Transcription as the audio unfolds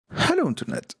Hello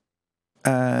Internet,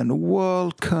 and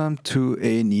welcome to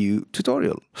a new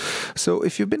tutorial. So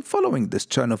if you've been following this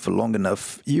channel for long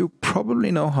enough, you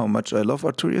probably know how much I love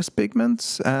Arturia's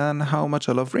Pigments and how much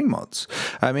I love RINGMODS.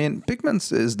 I mean,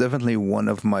 Pigments is definitely one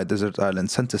of my desert island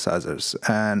synthesizers,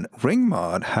 and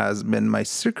RINGMOD has been my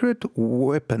secret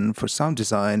weapon for sound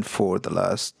design for the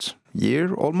last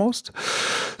year almost.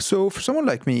 So for someone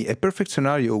like me, a perfect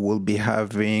scenario will be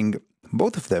having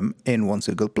both of them in one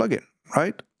single plugin,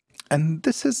 right? And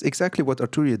this is exactly what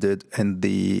Arturia did in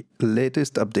the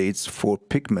latest updates for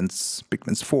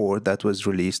Pigments4 that was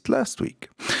released last week.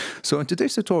 So in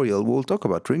today's tutorial, we'll talk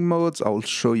about RINGMODS. I'll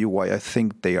show you why I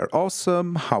think they are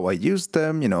awesome, how I use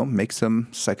them, make some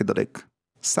psychedelic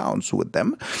sounds with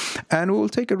them, and we'll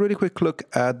take a really quick look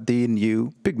at the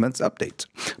new Pigments update.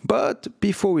 But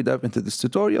before we dive into this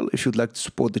tutorial, if you'd like to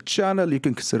support the channel, you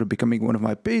can consider becoming one of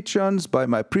my patrons, buy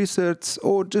my presets,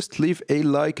 or just leave a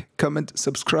like, comment,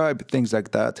 subscribe. Things like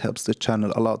that helps the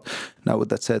channel a lot. Now with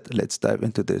that said, let's dive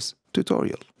into this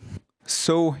tutorial.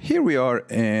 So here we are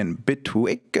in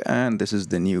Bitwig, and this is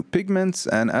the new Pigments,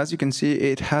 and as you can see,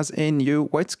 it has a new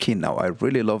white skin now. I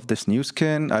really love this new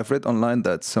skin. I've read online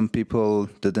that some people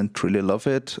didn't really love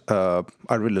it. I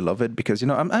really love it because,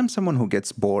 I'm someone who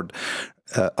gets bored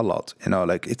a lot,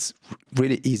 like it's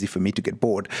really easy for me to get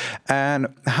bored, and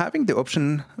having the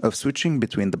option of switching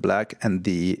between the black and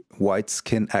the white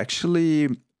skin actually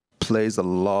plays a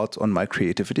lot on my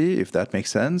creativity, if that makes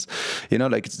sense.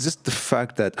 Like it's just the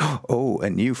fact that, oh, a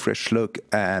new fresh look,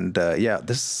 and yeah,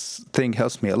 this thing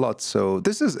helps me a lot. So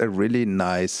this is a really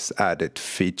nice added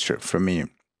feature for me.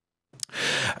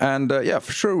 And yeah,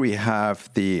 for sure we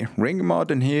have the ring mod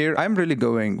in here. I'm really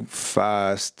going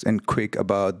fast and quick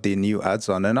about the new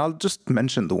add-on, and I'll just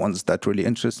mention the ones that really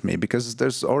interest me because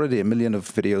there's already a million of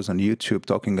videos on YouTube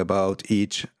talking about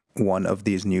each one of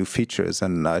these new features,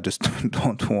 and I just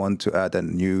don't want to add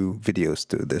new videos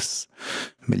to this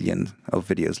million of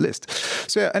videos list.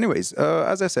 So yeah, anyways,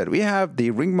 as I said, we have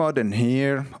the ring mod in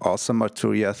here. Awesome,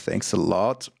 Arturia, thanks a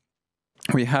lot.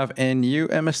 We have a new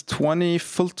MS-20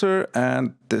 filter,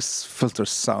 and this filter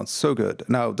sounds so good.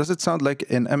 Now, does it sound like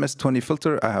an MS-20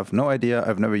 filter? I have no idea.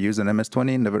 I've never used an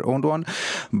MS-20, never owned one,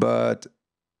 but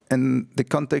in the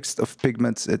context of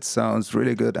Pigments, it sounds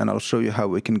really good, and I'll show you how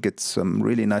we can get some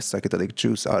really nice psychedelic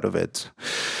juice out of it.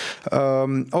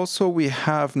 Also, we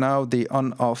have now the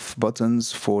on-off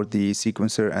buttons for the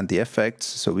sequencer and the effects,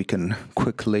 so we can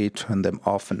quickly turn them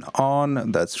off and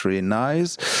on. That's really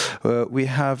nice. We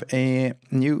have a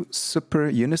new super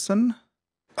unison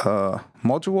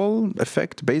module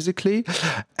effect basically,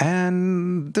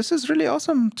 and this is really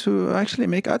awesome to actually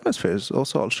make atmospheres.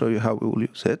 Also, I'll show you how we will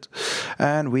use it.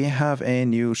 And we have a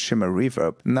new shimmer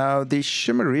reverb. Now the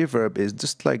shimmer reverb is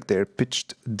just like their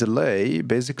pitched delay.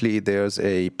 Basically there's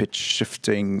a pitch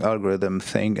shifting algorithm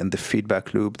thing in the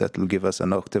feedback loop that will give us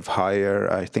an octave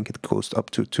higher. I think it goes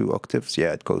up to 2 octaves.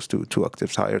 Yeah, it goes to 2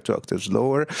 octaves higher, 2 octaves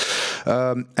lower,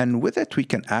 and with it we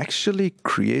can actually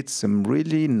create some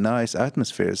really nice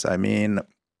atmospheres. I mean,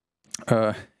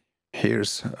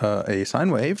 here's a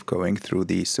sine wave going through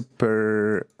the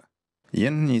super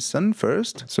unison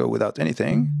first, so without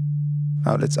anything.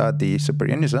 Now let's add the super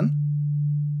unison.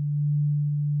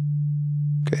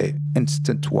 Okay,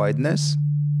 instant wideness,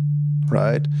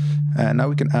 right? And now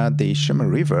we can add the shimmer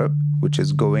reverb, which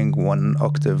is going 1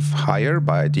 octave higher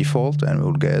by default, and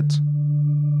we'll get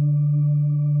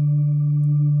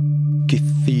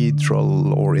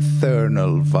cathedral or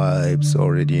ethereal vibes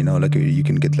already, like you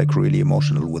can get like really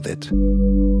emotional with it.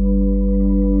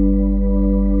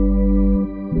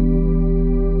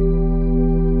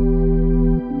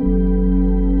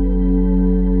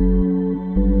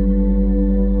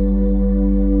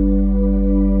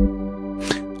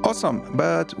 Awesome,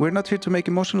 but we're not here to make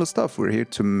emotional stuff. We're here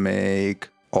to make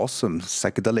awesome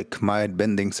psychedelic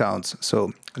mind-bending sounds.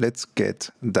 So let's get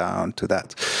down to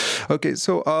that. Okay,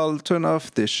 so I'll turn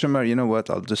off the shimmer. You know what?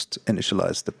 I'll just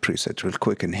initialize the preset real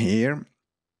quick in here.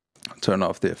 Turn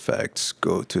off the effects,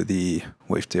 go to the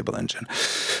wavetable engine.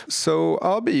 So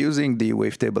I'll be using the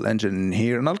wavetable engine in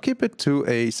here, and I'll keep it to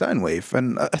a sine wave.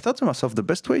 And I thought to myself, the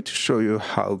best way to show you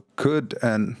how good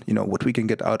and what we can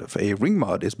get out of a ring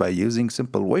mod is by using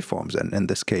simple waveforms, and in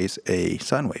this case a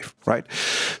sine wave, right?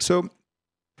 So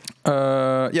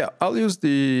yeah, I'll use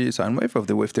the sine wave of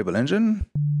the wavetable engine.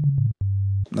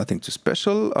 Nothing too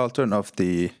special. I'll turn off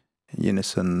the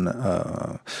unison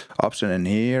option in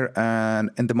here, and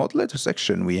in the modulator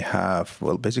section we have,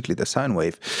 well, basically the sine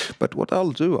wave. But what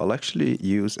I'll do, I'll actually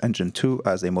use engine 2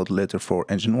 as a modulator for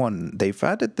engine 1. They've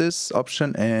added this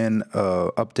option in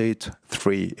update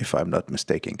 3, if I'm not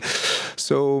mistaken.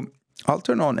 So I'll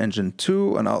turn on engine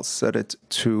 2 and I'll set it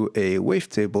to a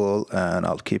wavetable and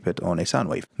I'll keep it on a sound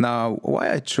wave. Now,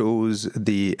 why I chose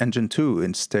the engine 2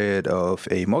 instead of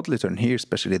a modulator in here,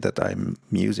 especially that I'm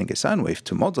using a sound wave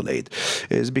to modulate,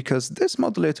 is because this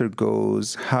modulator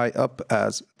goes high up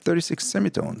as 36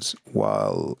 semitones,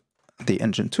 while the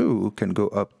engine 2 can go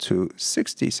up to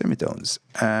 60 semitones.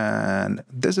 And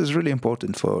this is really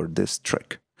important for this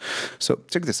trick. So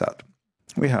check this out.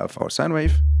 We have our sine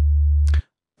wave.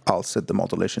 I'll set the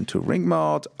modulation to ring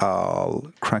mod.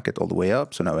 I'll crank it all the way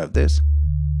up. So now we have this.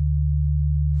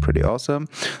 Pretty awesome.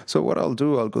 So what I'll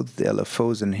do, I'll go to the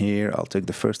LFOs in here. I'll take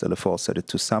the first LFO, I'll set it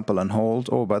to sample and hold.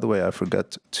 Oh, by the way, I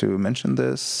forgot to mention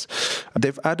this.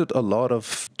 They've added a lot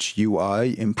of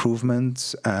UI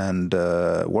improvements and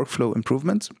workflow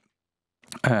improvements.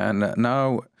 And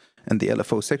now in the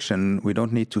LFO section, we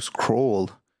don't need to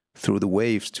scroll through the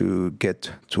waves to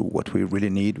get to what we really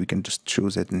need. We can just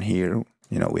choose it in here.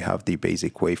 You know, we have the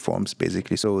basic waveforms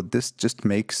basically. So this just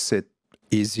makes it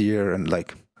easier and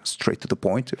like straight to the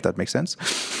point, if that makes sense.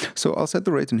 So I'll set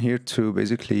the rate in here to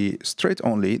basically straight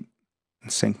only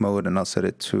sync mode, and I'll set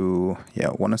it to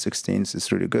 1/16.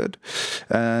 It's really good.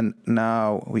 And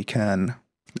now we can,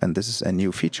 and this is a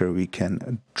new feature, we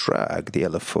can drag the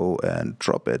LFO and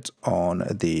drop it on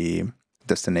the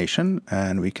destination,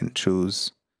 and we can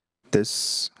choose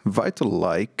this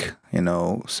vital-like,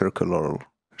 circular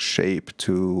shape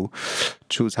to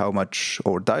choose how much,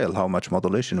 or dial how much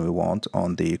modulation we want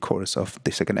on the chorus of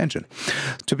the second engine.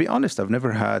 To be honest, I've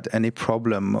never had any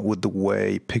problem with the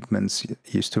way Pigments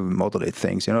used to modulate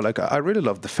things. Like I really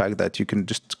love the fact that you can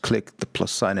just click the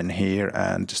plus sign in here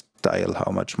and just dial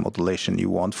how much modulation you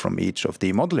want from each of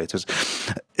the modulators.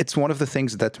 It's one of the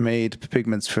things that made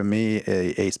Pigments for me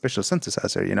a special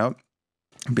synthesizer,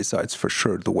 besides for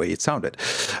sure the way it sounded.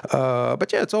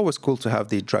 But yeah, it's always cool to have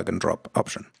the drag and drop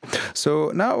option.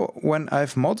 So now when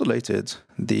I've modulated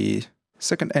the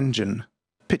second engine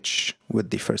pitch with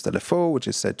the first LFO, which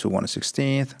is set to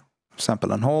 1/16,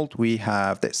 sample and hold, we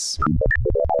have this.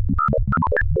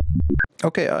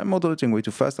 Okay, I'm modulating way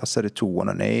too fast. I'll set it to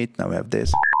 1/8. Now we have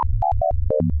this.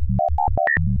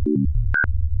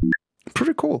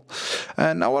 Pretty cool.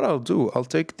 And now what I'll do, I'll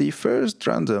take the first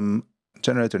random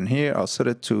generator in here, I'll set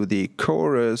it to the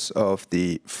chorus of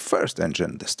the first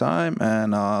engine this time,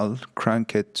 and I'll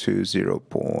crank it to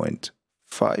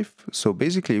 0.5. So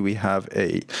basically we have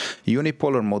a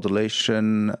unipolar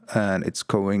modulation and it's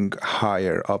going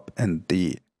higher up in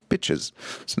the pitches.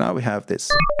 So now we have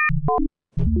this.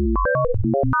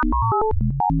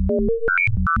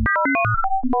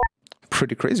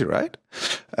 Pretty crazy, right?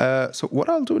 So what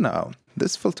I'll do now,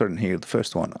 this filter in here, the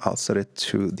first one, I'll set it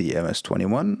to the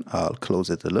MS21. I'll close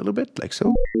it a little bit, like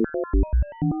so.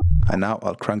 And now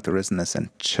I'll crank the resonance and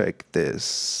check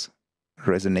this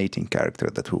resonating character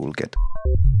that we will get.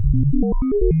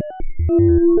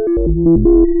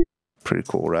 Pretty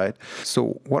cool, right?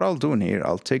 So what I'll do in here,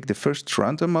 I'll take the first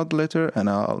random modulator and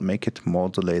I'll make it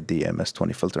modulate the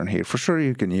MS20 filter in here. For sure,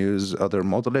 you can use other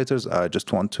modulators. I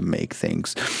just want to make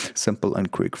things simple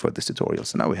and quick for this tutorial.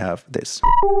 So now we have this.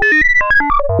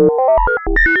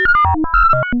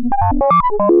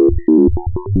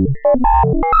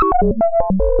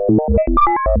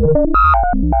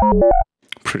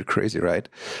 Pretty crazy, right?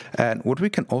 And what we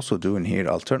can also do in here,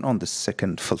 I'll turn on the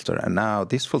second filter, and now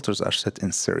these filters are set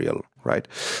in serial, right?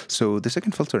 So the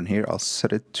second filter in here, I'll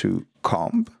set it to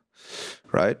comb,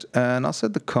 right? And I'll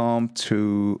set the comb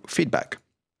to feedback.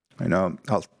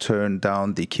 I'll turn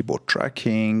down the keyboard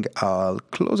tracking, I'll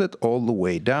close it all the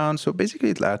way down. So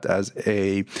basically it'll act as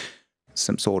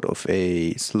some sort of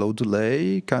a slow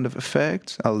delay kind of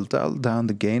effect. I'll dial down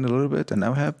the gain a little bit, and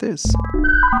now I have this.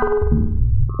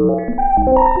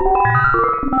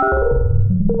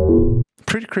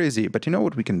 Pretty crazy, but you know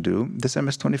what we can do? This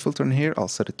MS20 filter in here, I'll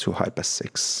set it to high pass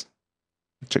 6.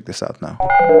 Check this out now.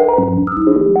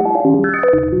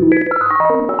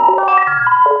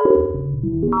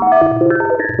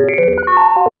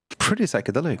 Pretty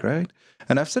psychedelic, right?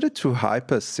 And I've set it to high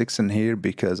pass 6 in here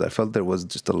because I felt there was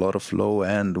just a lot of low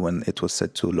end when it was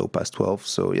set to low pass 12.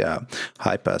 So yeah,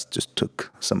 high pass just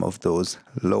took some of those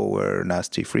lower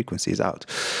nasty frequencies out.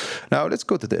 Now let's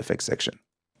go to the effects section.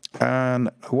 And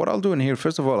what I'll do in here,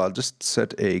 first of all, I'll just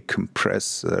set a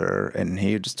compressor in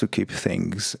here just to keep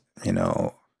things, in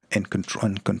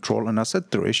control. And I'll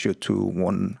set the ratio to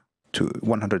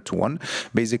 100 to 1.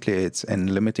 Basically, it's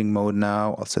in limiting mode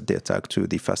now. I'll set the attack to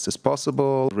the fastest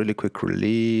possible, really quick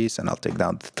release, and I'll take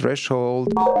down the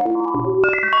threshold.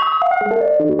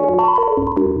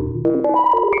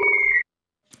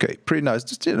 Okay, pretty nice.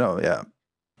 Just, yeah,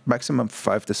 maximum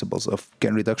 5 decibels of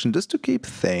gain reduction just to keep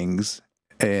things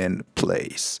in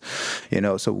place,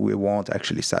 so we won't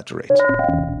actually saturate.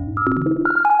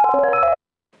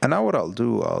 And now what I'll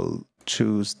do, I'll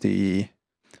choose the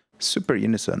Super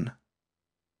Unison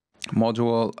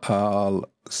module. I'll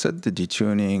set the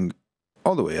detuning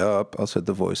all the way up. I'll set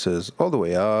the voices all the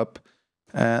way up,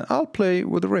 and I'll play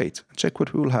with the rate. Check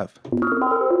what we will have.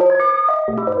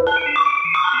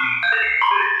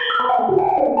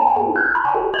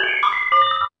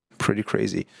 Pretty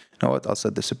crazy. You know what? I'll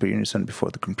set the Super Unison before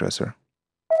the compressor.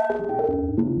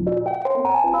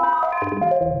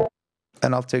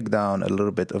 And I'll take down a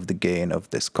little bit of the gain of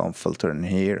this comp filter in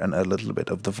here and a little bit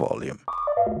of the volume.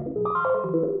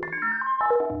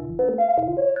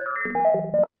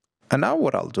 And now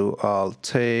what I'll do, I'll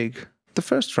take the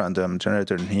first random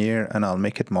generator in here and I'll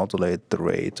make it modulate the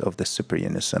rate of the Super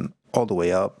Unison all the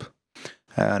way up.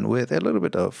 And with a little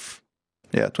bit of,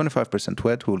 25%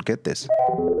 wet, we'll get this.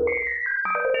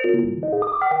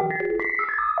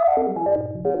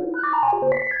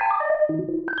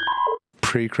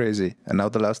 Pretty crazy. And now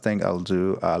the last thing I'll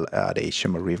do, I'll add a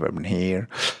shimmer reverb in here,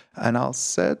 and I'll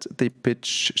set the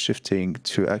pitch shifting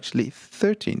to actually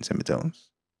 13 semitones,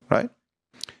 right?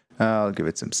 I'll give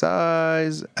it some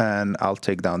size, and I'll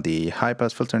take down the high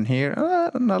pass filter in here,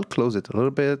 and I'll close it a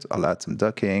little bit. I'll add some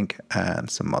ducking and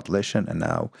some modulation, and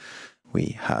now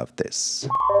we have this.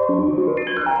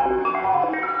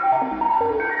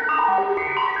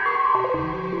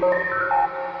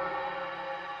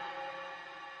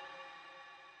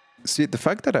 See, the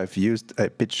fact that I've used a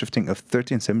pitch shifting of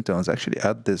 13 semitones actually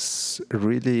add this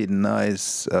really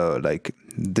nice, like,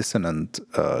 dissonant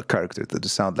character to the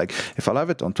sound. Like, if I'll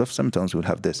have it on 12 semitones, we'll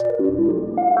have this.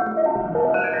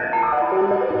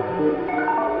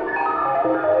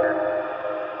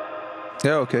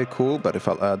 Yeah, okay, cool, but if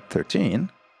I'll add 13...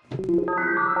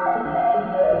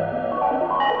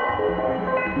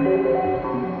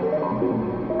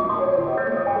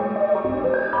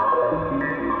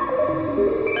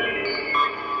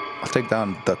 I'll take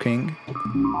down ducking.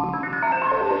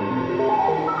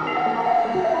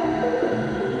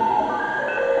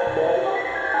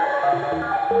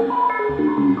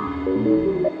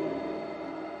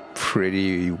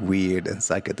 Pretty weird and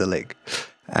psychedelic.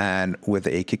 And with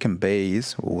a kick and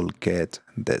bass, we'll get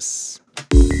this.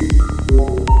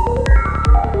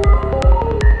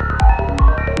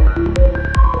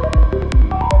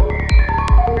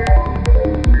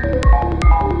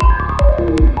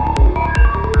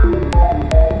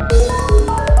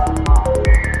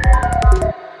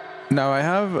 Now I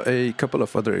have a couple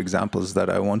of other examples that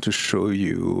I want to show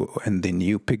you in the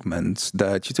new Pigments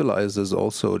that utilizes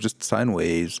also just sine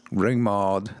waves, ring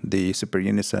mod, the Super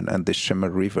Unison, and the shimmer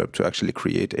reverb to actually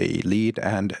create a lead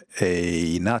and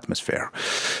an atmosphere.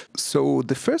 So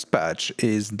the first patch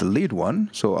is the lead one.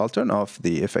 So I'll turn off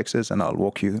the FXs and I'll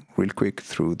walk you real quick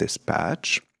through this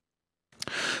patch.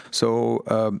 So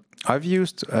I've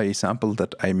used a sample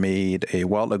that I made a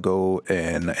while ago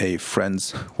in a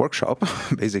friend's workshop,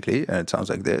 basically, and it sounds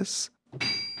like this.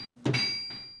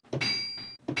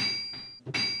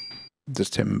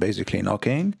 Just him basically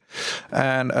knocking.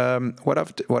 And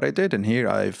what I did in here,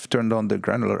 I've turned on the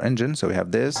granular engine, so we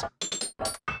have this.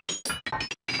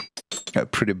 A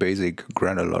pretty basic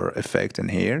granular effect in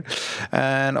here.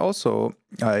 And also,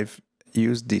 I've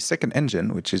used the second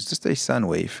engine, which is just a sine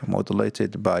wave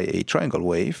modulated by a triangle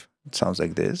wave. It sounds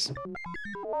like this.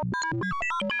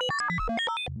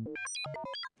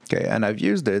 Okay, and I've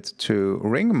used it to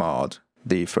ring mod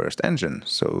the first engine.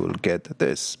 So we'll get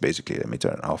this. Basically, let me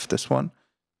turn off this one.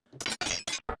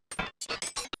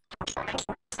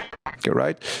 Okay,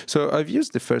 right. So I've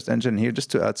used the first engine here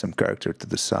just to add some character to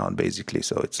the sound, basically.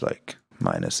 So it's like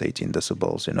minus 18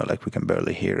 decibels, you know, like we can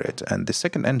barely hear it. And the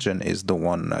second engine is the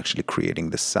one actually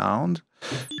creating the sound.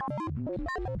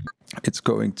 It's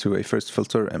going to a first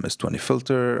filter, MS-20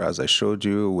 filter, as I showed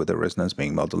you, with the resonance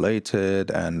being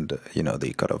modulated and, you know,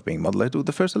 the cutoff being modulated with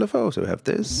the first LFO. So we have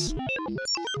this.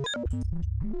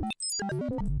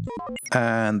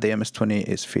 And the MS-20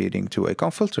 is feeding to a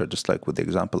comp filter, just like with the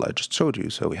example I just showed you.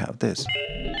 So we have this.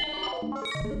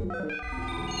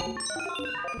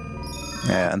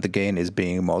 And the gain is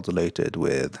being modulated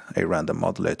with a random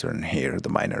modulator in here, the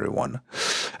binary one.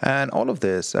 And all of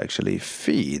this actually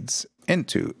feeds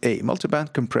into a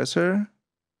multiband compressor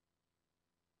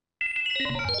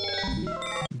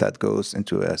that goes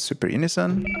into a Super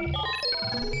Unison, you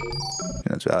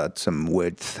know, to add some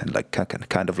width and like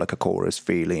kind of like a chorus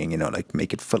feeling, you know, like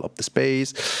make it fill up the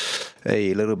space.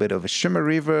 A little bit of a shimmer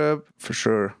reverb, for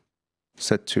sure,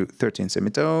 set to 13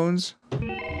 semitones.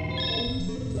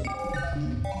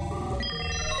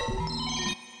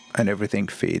 And everything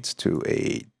feeds to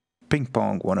a ping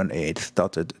pong 1 1/8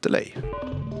 dotted delay.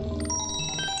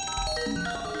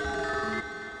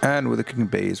 And with the kick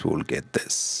and bass, we'll get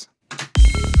this.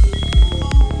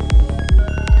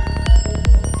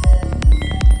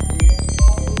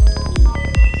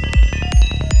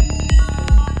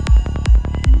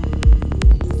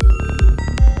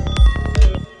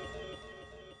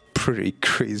 Pretty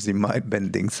crazy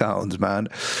mind-bending sounds, man.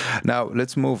 Now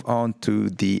let's move on to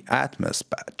the Atmos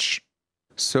patch.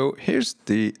 So here's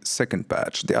the second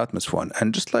patch, the Atmos one,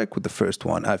 and just like with the first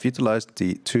one, I've utilized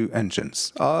the two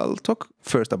engines. I'll talk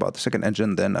first about the second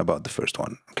engine, then about the first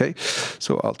one, okay?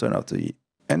 So I'll turn off the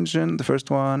engine, the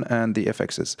first one, and the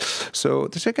FXs. So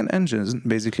the second engine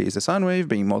basically is a sine wave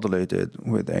being modulated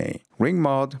with a ring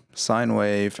mod, sine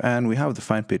wave, and we have the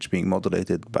fine pitch being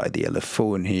modulated by the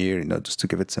LFO in here, you know, just to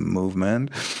give it some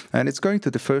movement. And it's going to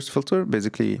the first filter,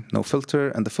 basically no filter,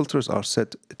 and the filters are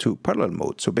set to parallel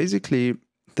mode. So basically,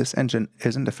 this engine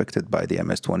isn't affected by the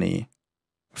MS-20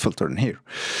 filter in here.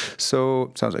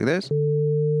 So sounds like this.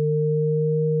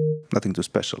 Nothing too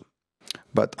special.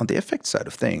 But on the effect side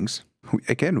of things,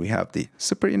 again, we have the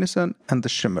super unison and the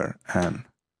shimmer. And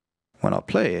when I'll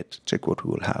play it, check what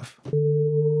we will have.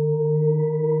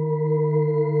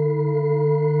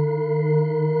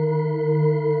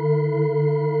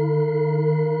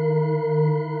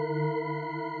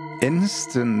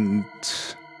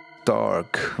 Instant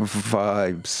dark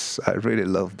vibes. I really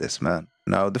love this, man.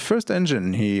 Now, the first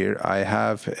engine here, I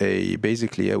have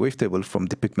basically a wavetable from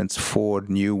the Pigments4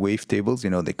 new wavetables.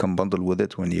 You know, they come bundled with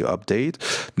it when you update.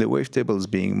 The wavetable is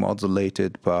being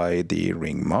modulated by the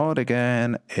ringmod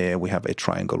again. We have a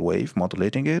triangle wave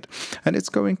modulating it. And it's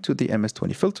going to the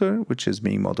MS-20 filter, which is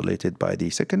being modulated by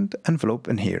the second envelope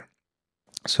in here.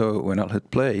 So when I'll hit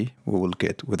play, we will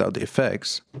get, without the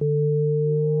effects,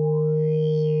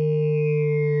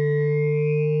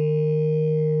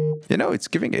 you know, it's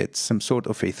giving it some sort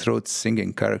of a throat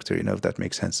singing character, you know, if that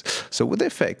makes sense. So with the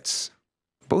effects,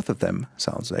 both of them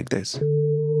sounds like this.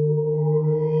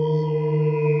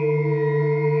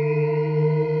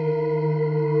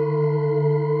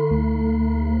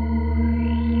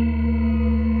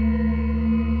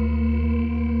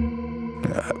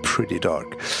 Pretty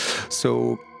dark.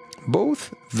 So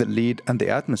both the lead and the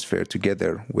atmosphere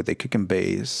together with a kick and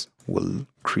bass will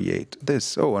create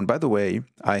this. Oh, and by the way,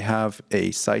 I have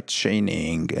a side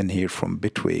chaining in here from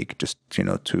Bitwig, just, you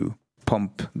know, to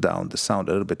pump down the sound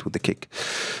a little bit with the kick.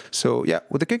 So yeah,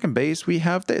 with the kick and bass, we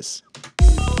have this.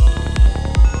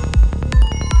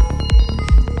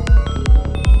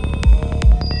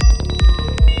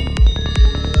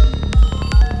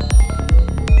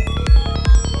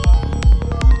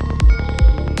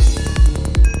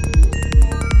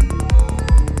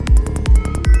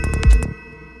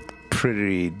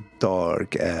 Pretty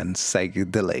dark and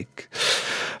psychedelic.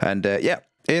 And yeah,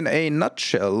 in a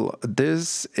nutshell,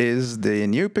 this is the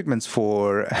new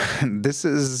Pigments4. This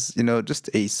is, you know, just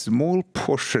a small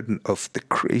portion of the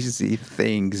crazy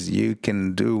things you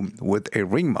can do with a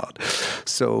ring mod.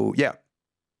 So yeah,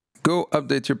 go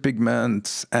update your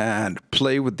pigments and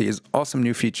play with these awesome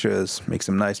new features, make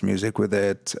some nice music with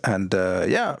it. And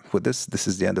yeah, with this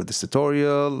is the end of this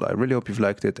tutorial. I really hope you've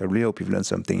liked it. I really hope you've learned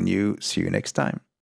something new. See you next time.